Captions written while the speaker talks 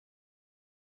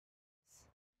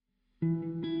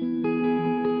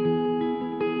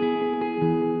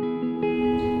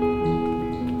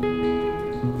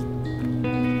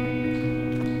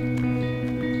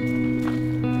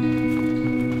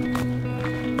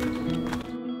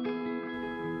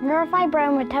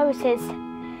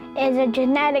is a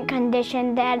genetic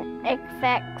condition that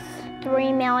affects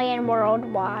 3 million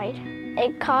worldwide.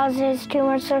 It causes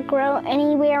tumors to grow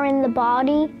anywhere in the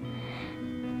body,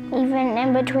 even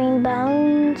in between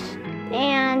bones.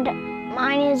 And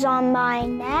mine is on my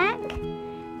neck,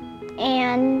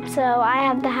 and so I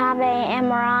have to have an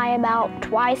MRI about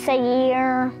twice a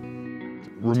year.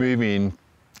 Removing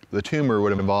the tumor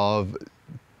would involve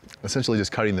essentially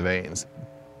just cutting the veins.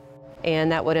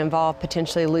 And that would involve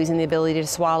potentially losing the ability to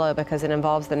swallow because it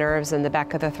involves the nerves in the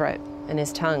back of the throat and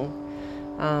his tongue.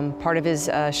 Part of his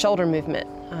shoulder movement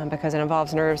because it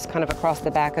involves nerves kind of across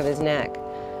the back of his neck.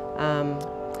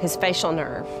 His facial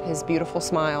nerve, his beautiful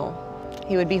smile.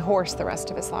 He would be hoarse the rest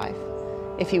of his life,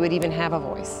 if he would even have a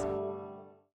voice.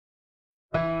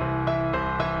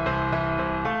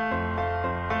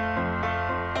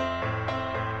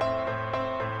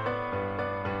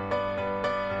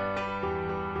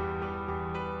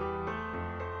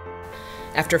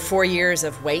 After 4 years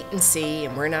of wait and see,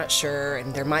 and we're not sure,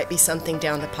 and there might be something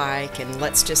down the pike, and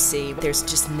let's just see, there's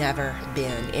just never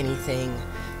been anything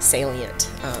salient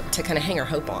to kind of hang our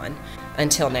hope on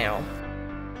until now.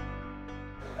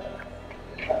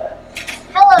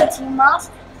 Hello, Team Moss.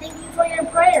 Thank you for your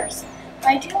prayers.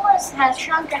 My tumor has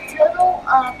shrunk a total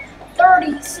of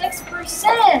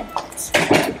 36%.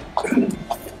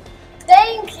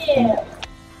 Thank you.